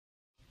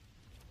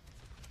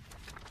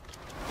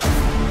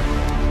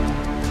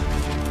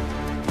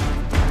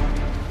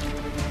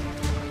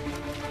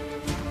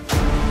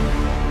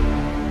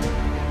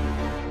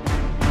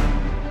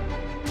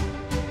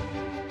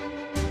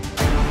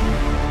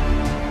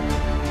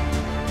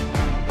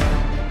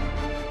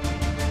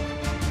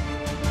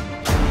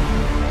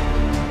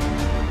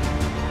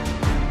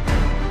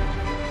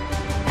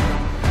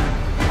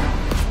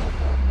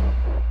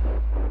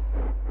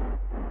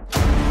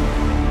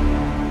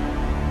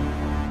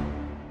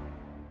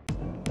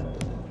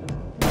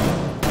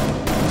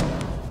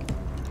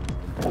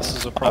This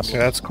is a problem. Okay,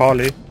 that's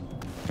Carly.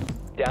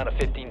 Down to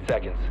 15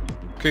 seconds.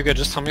 Kuga,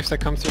 just tell me if they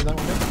come through that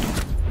window.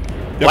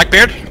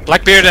 Yep.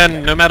 Blackbeard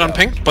and Nomad on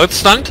ping, both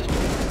stunned.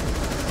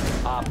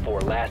 Op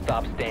 4, last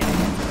stop standing.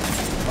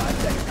 5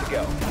 seconds to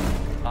go.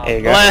 There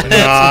you go. Let's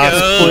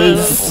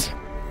Nice, go.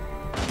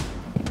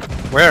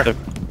 Where?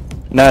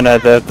 No,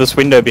 this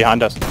window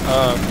behind us.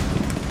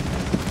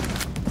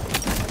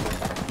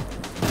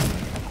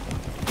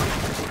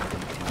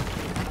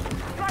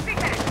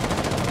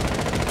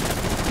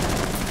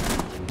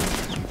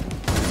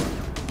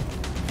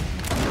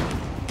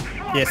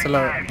 Yes,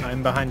 hello.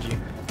 I'm behind you.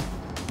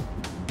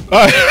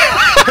 Oh.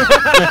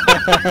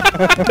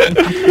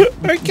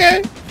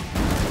 Okay.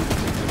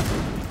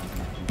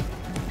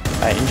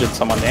 I injured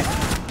someone there.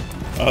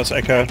 Oh, it's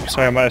Echo.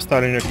 Sorry, I might have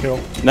stolen your kill.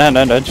 No,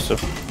 just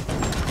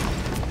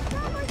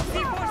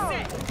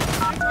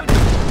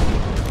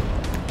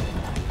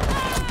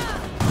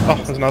Oh,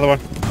 there's another one.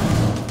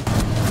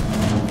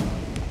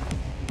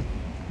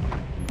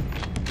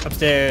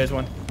 Upstairs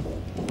one.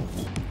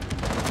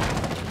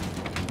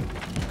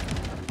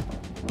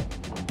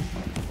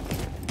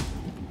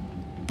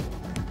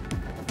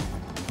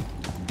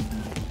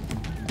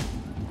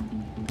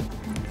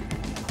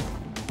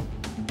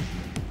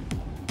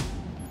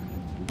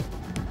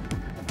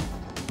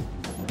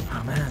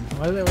 Oh man,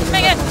 why are they always on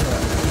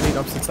that complete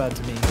opposite side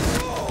to me?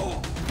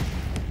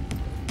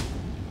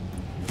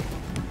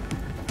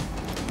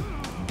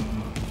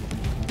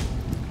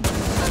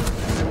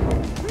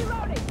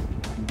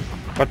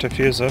 Got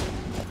diffuser.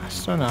 I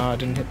just don't know how I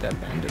didn't hit that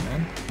bandit,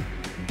 man.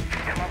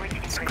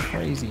 It's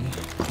crazy.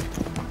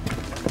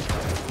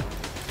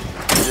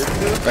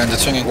 Bandit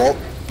swinging wall.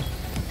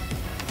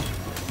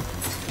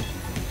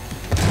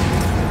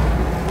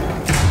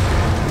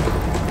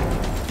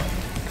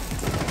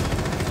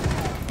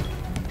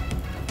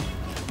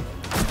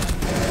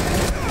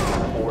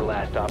 Four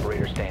last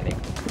operator standing.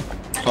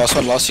 Last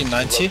one, last scene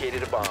 90.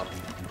 Located a bomb.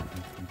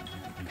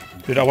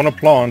 Dude, I want to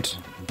plant.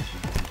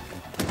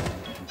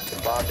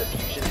 Bomb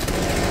diffusion.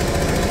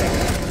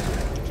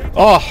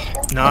 Oh!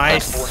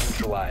 Nice. Four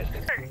neutralized.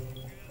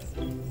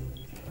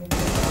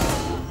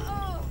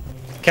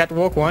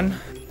 Catwalk one.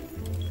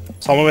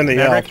 Someone in the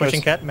Maverick office.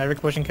 pushing cat.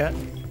 Maverick pushing cat.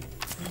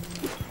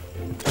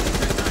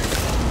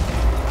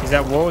 He's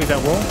that wall. He's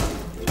that wall.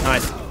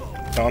 Nice.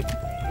 Down.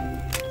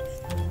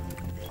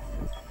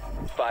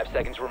 5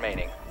 seconds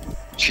remaining.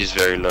 She's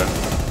very low.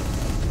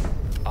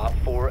 Op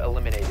 4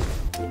 eliminated.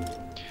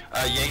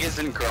 Jaeger's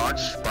in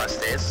garage by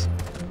stairs.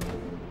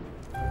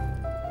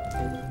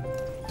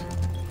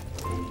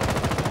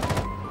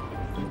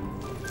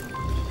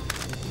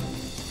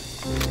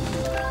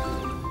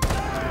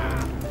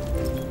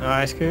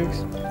 Nice,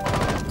 Cougs.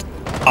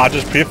 I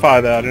just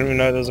pre-fired there. I didn't even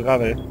know there was a guy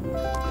there.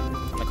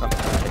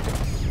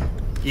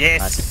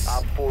 Yes.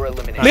 Op 4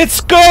 eliminated.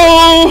 Let's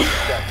go!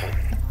 Successful.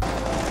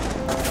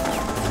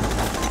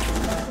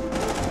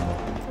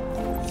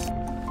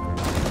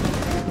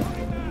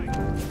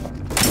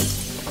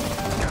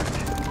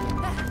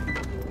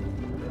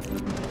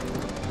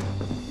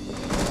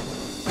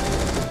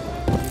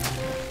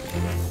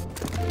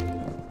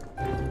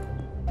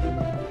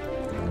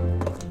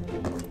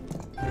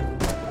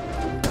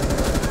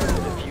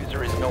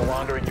 Diffuser is no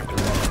longer in your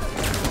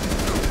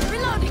possession.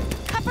 Reloading!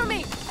 Cover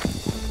me!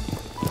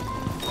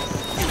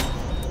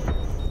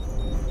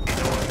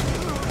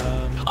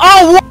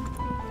 Oh!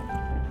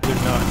 Good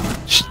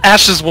enough.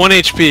 Ash is 1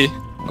 HP.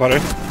 Got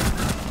it.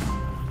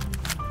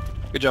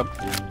 Good job.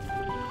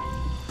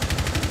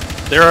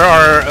 There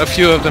are a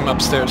few of them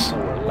upstairs.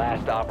 Four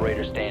last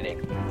operator standing.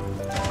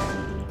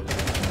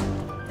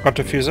 Got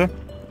diffuser.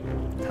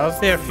 How's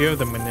there a few of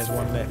them when there's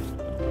one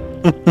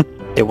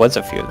left? There was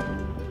a few of them.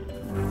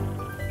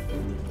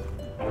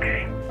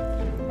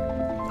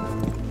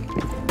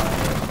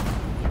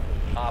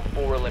 Op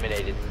 4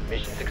 eliminated.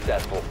 Mission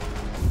successful.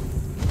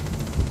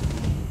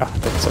 Ah,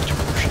 that's such a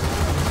push.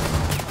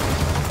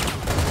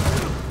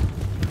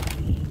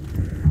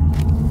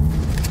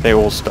 They're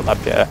all still up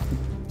here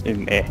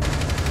in there.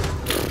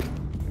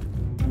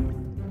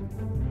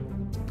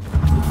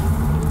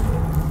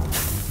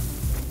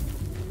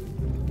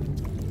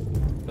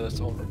 That's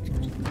over.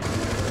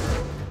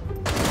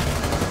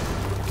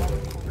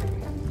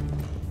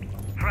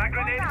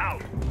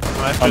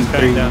 Maestro's On coming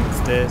three. down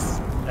the stairs.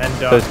 And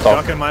There's Doc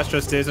Doc. and Maestro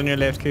stairs on your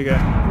left, Kuga.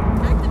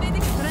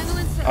 Activating adrenaline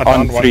I surge. downed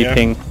On one, 3 yeah.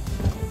 ping.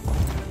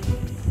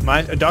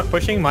 Doc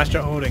pushing,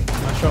 Maestro holding.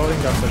 Maestro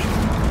holding, Doc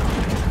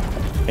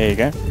pushing. There you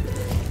go.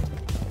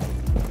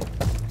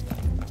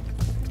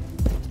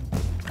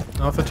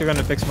 I thought you were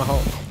gonna fix my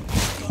hole.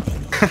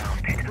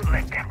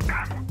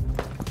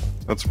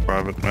 That's a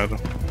private matter.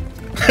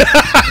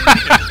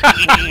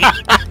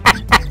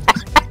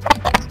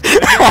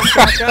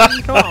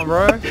 Come on,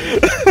 bro.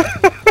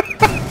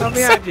 Help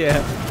me out,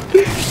 yeah.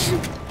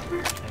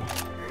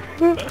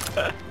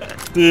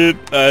 Dude,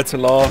 it's a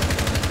laugh.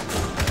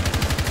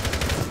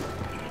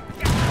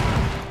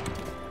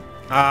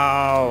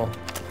 Ow.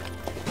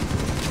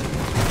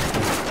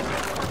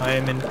 I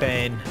am in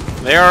pain.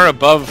 They are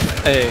above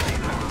A,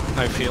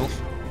 I feel.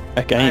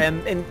 I Okay.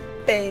 am in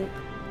pain.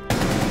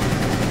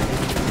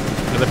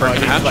 the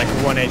broken he's hatch. like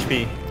 1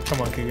 HP.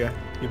 Come on, Kuga.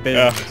 You're better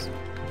Yeah. than this.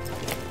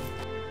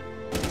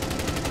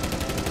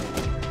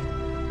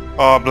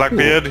 Oh,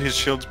 Blackbeard, his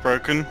shield's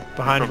broken.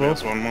 Behind Probably wall.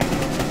 has one more.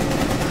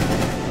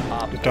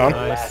 Op 4 done.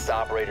 last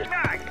operator.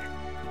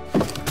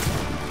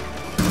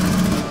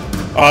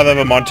 Oh, they have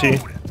a Monty.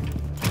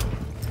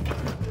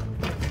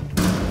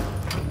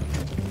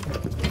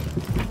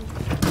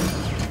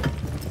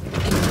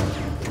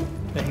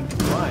 Dang,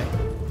 why?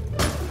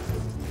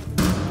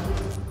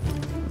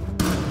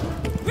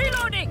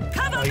 Reloading!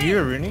 Cover Are me! you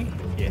a Rooney?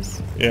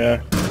 Yes.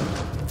 Yeah.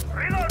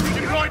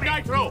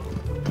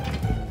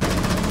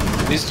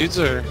 These dudes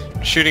are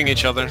shooting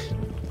each other.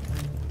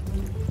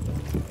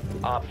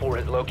 Op 4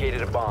 has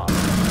located a bomb.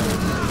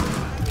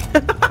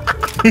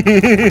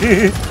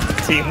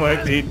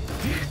 Teamwork, dude.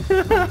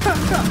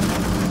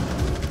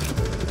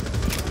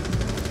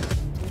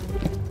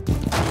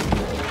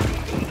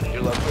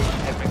 Your location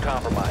has been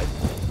compromised.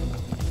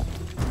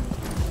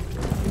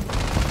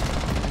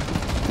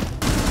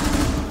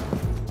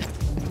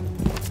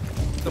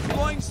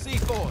 Deploying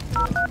C4.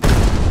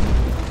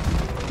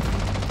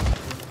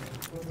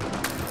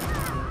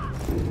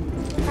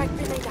 Frag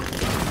grenade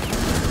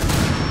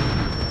out.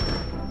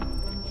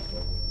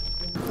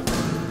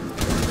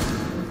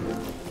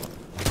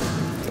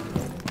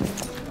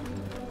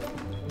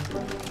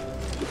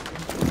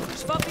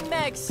 Swapping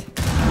mags.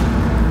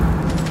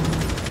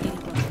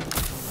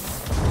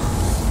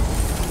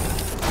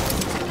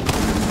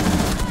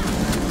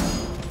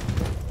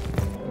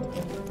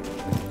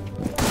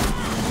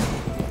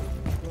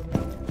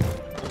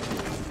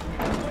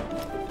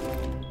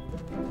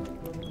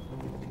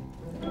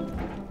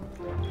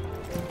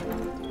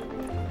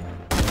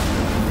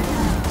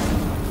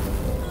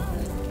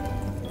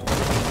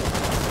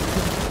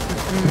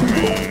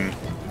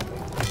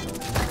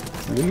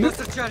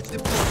 Discharge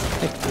deployed.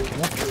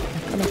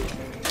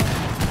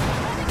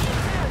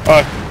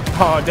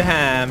 Oh,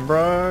 damn,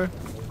 bro.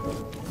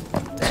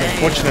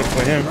 Unfortunate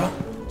for him.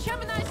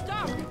 Gemini's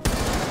dark.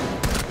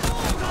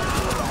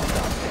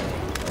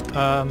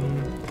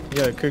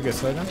 Yo, Kuga,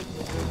 slow down.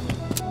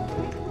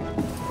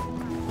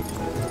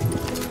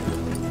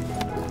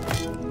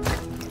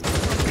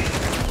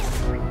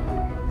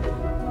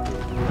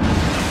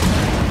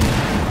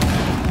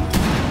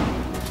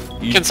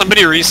 Can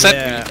somebody reset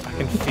Yeah, I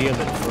can feel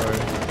it, bro.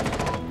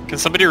 me? Can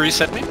somebody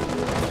reset me?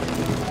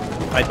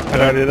 I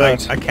don't do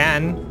that. I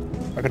can.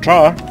 I can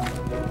try.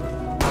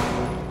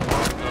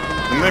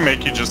 Didn't they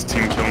make you just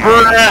team kill me?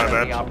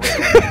 The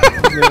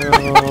operator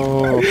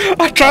No.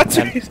 I tried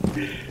to.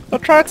 I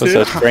tried Those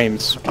to. are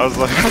frames. I was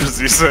like, was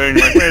he saying,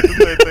 like, wait, didn't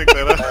they take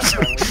that out?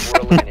 friendlies were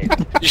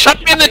eliminated. You shot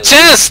me in the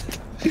chest!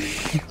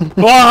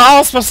 Well, how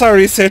else must I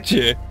reset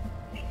you?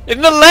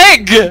 In the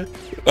leg!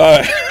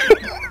 Oh.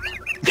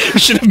 I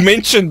should have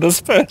mentioned this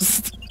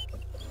first.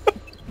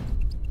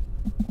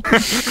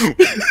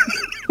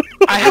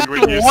 I had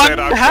When you one said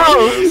I've got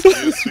health! this,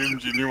 you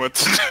assumed you knew what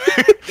to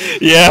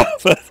do. Yeah.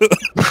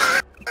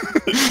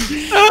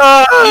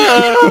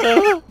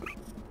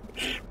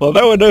 Well,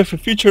 that would know for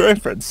future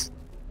reference.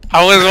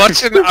 I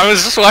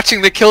was just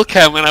watching the kill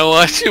cam and I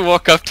watched you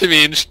walk up to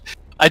me and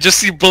I just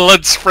see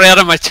blood spray out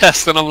of my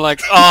chest and I'm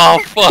like,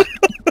 oh fuck.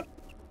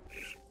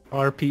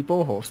 Are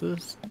people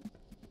horses?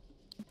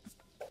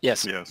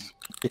 Yes. Yes.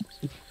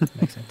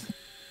 Makes sense.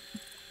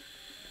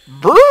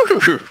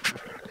 Brrr.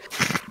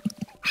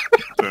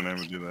 Don't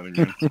ever do that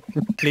again.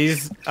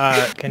 Please,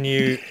 can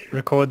you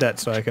record that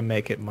so I can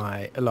make it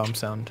my alarm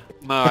sound?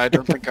 No, I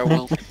don't think I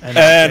will.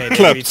 And it'll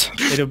clipped.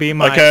 It'll be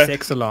my Okay.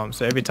 sex alarm,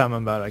 so every time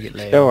I'm about to get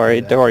laid. Don't worry,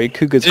 don't worry.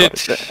 Kuga's got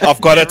Dude. it.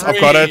 I've got it. I've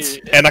got it.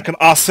 And I can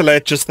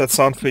isolate just that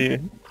sound for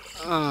you.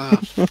 Oh,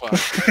 fuck.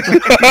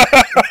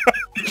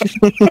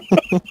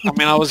 I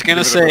mean, I was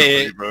gonna Give it a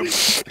say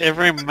reverb.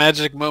 every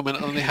magic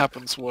moment only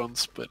happens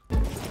once, but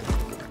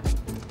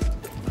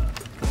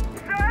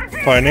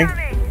Phoning.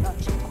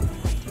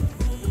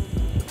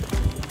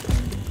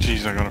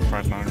 Jeez, I got a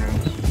fright now,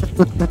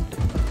 guys.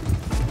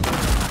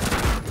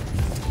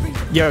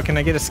 Yo, can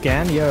I get a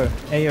scan? Yo,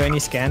 hey, yo, any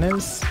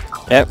scanners?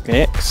 Yep,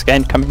 yeah,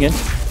 scan coming in.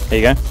 There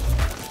you go.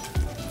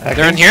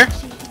 they're in here.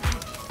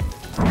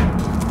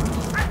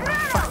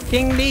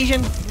 King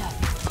Legion.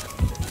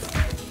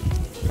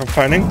 I'm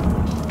phoning.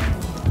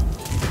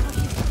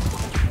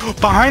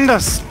 Behind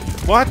us!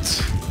 What?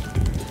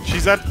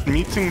 She's at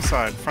meeting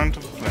side, front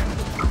of the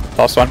plane.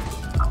 Last one.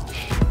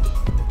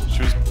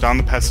 She was down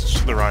the passage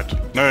to the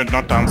right. No,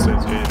 not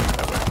downstairs. Yeah,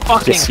 that way.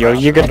 Fucking Yes,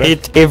 you're gonna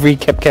hit every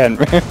Capcan.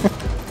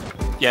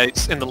 yeah,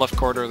 it's in the left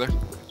corridor there.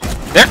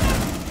 There.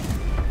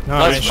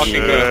 Nice. Let's fucking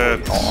go.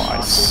 Shit.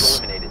 Nice.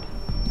 eliminated.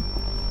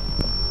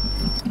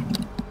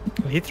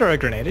 Did he throw a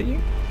grenade at you?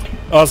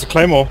 Oh, it's a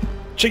claymore.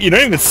 Check, you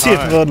don't even see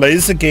it. The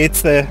laser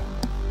gates there.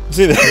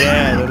 See that?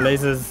 Yeah, the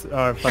lasers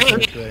are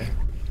fucking there.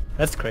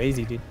 That's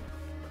crazy, dude.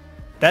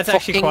 That's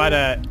actually Fucking- quite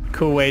a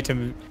cool way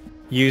to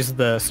use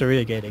the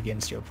Surya Gate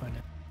against your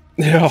opponent.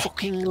 Yeah.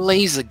 Fucking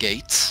laser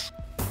gates.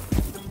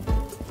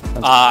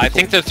 I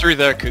think they're through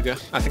there, Kuga.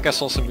 I think I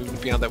saw some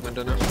movement beyond that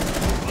window now.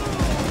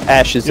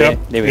 Ash is Yep.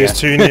 there. There we There's go.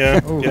 two in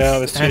here. Ooh, Yeah,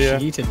 there's two Ash here.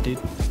 yeeted, dude.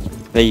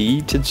 They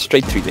eated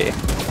straight through there.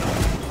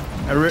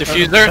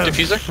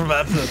 Diffuser?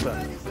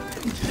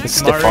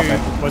 Step on Maru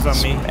it. was on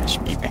me. Smash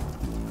me.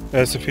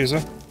 There's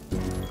diffuser.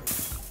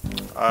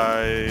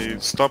 I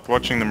stopped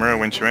watching the mirror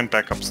when she went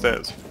back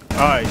upstairs.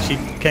 Oh, she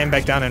came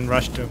back down and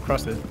rushed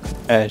across it.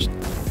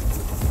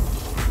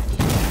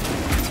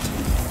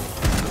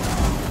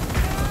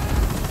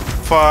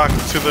 Fuck,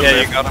 to the Yeah, you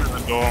left got him. of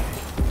the door.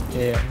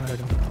 Yeah, I heard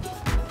him.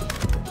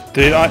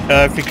 Dude,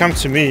 if you come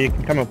to me, you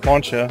can come and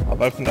plant here.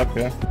 I've opened up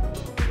here.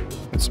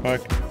 And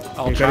smoke.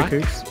 I'll You try. got a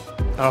Kooks?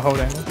 I'll hold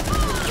angle.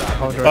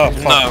 Hold Oh, right.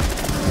 fuck. No. Op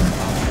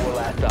 4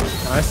 last op.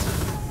 Nice.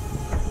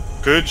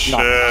 Good Op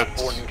shit.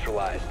 4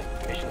 neutralized.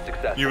 Mission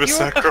successful. You were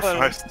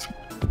sacrificed.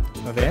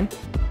 Over then?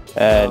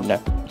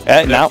 No.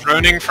 They're Now.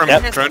 droning from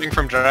Yep. Dragon.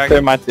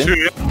 Thermite in. 2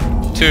 in.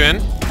 2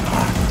 in.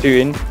 2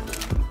 in.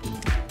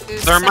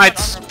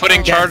 Thermite's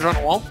putting charge on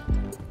wall.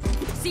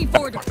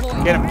 C4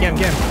 deployed. Get him, get him,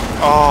 get him.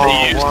 Oh,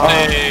 They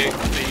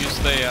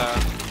used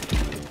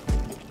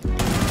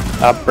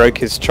wow. Broke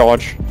his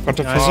charge. Got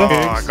Nice. diffuser.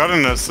 Oh, I got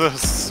an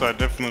assist, so I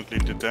definitely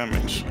did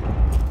damage.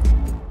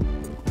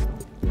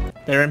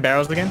 They're in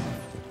barrels again.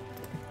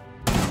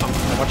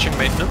 I'm watching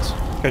maintenance.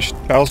 Okay,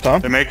 barrel's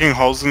down. They're making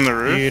holes in the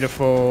roof.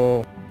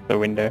 Beautiful. The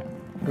window.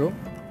 Cool.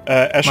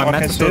 Ash My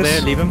mat's still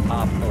there, leave him.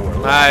 Op 4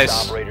 Nice.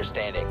 last operator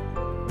standing.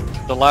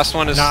 The last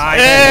one is. Nice.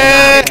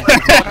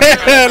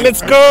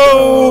 Let's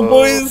go,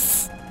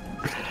 boys!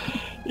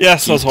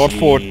 Yes, that was hard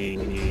forward.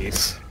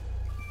 Jeez.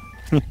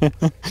 I don't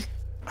know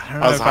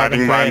I was if hiding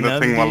can play behind the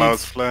another thing while I beat.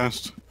 was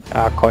flashed.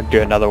 I can't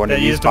do another one They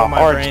of these used by all my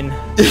heart. brain.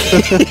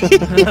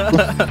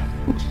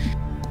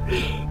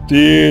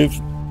 Dude,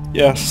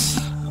 yes.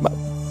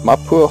 My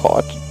poor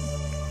heart.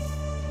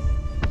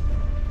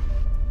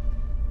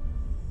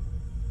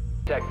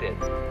 Protected.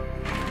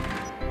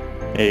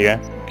 There you go.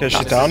 Okay,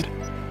 she's down.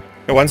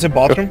 Okay, one's in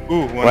bathroom.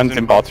 Ooh, One's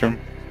in bathroom.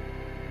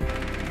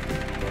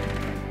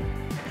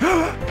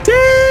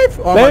 Dave!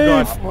 Oh my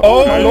god.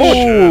 Oh, my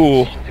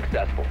lord! Mission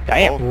successful.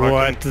 Damn. Oh, fucking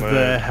What play.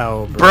 the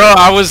hell, bro? Bro,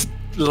 I was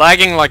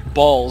lagging like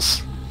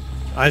balls.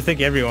 I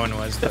think everyone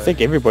was. I Though. think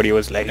everybody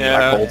was lagging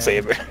Yeah. like balls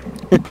there.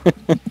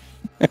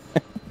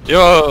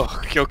 Yo,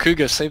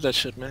 Kuga, save that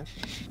shit, man.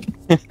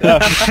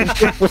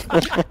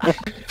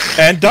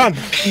 And done.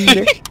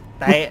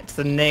 That's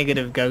the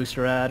negative Ghost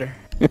Rider.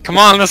 Come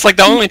on, that's like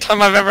the only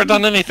time I've ever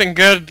done anything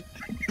good.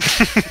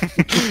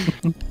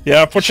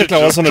 Yeah, unfortunately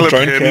I was on a Clip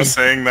drone him cam.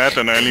 saying that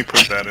and only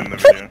put that in the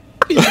video.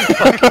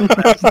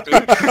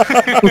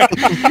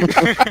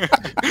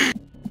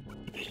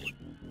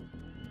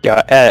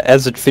 Yeah,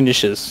 as it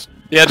finishes.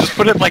 Yeah, just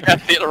put it like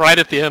right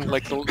at the end,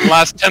 like the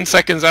last 10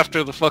 seconds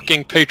after the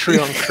fucking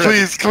Patreon credits.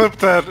 Please clip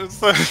that. It's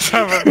the only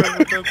time I've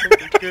ever done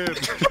something good.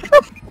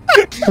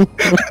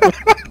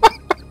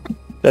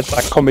 That's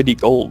like comedy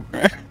gold.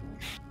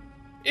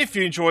 If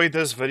you enjoyed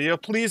this video,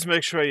 please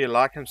make sure you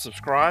like and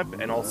subscribe,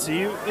 and I'll see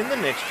you in the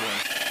next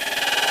one.